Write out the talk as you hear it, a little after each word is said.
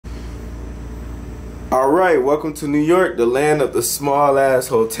Alright, welcome to New York, the land of the small ass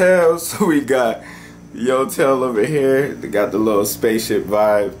hotels. So we got Yotel over here. They got the little spaceship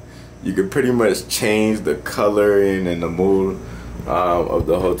vibe. You can pretty much change the coloring and the mood of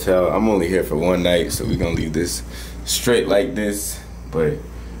the hotel. I'm only here for one night, so we're gonna leave this straight like this. But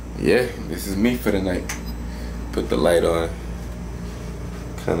yeah, this is me for the night. Put the light on,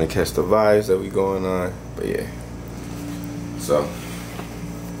 kind of catch the vibes that we going on. But yeah, so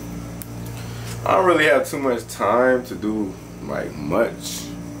I don't really have too much time to do like much.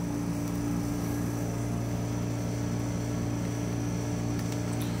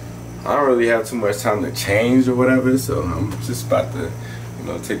 I don't really have too much time to change or whatever, so I'm just about to,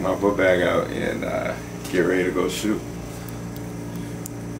 take my book bag out and get ready to go shoot.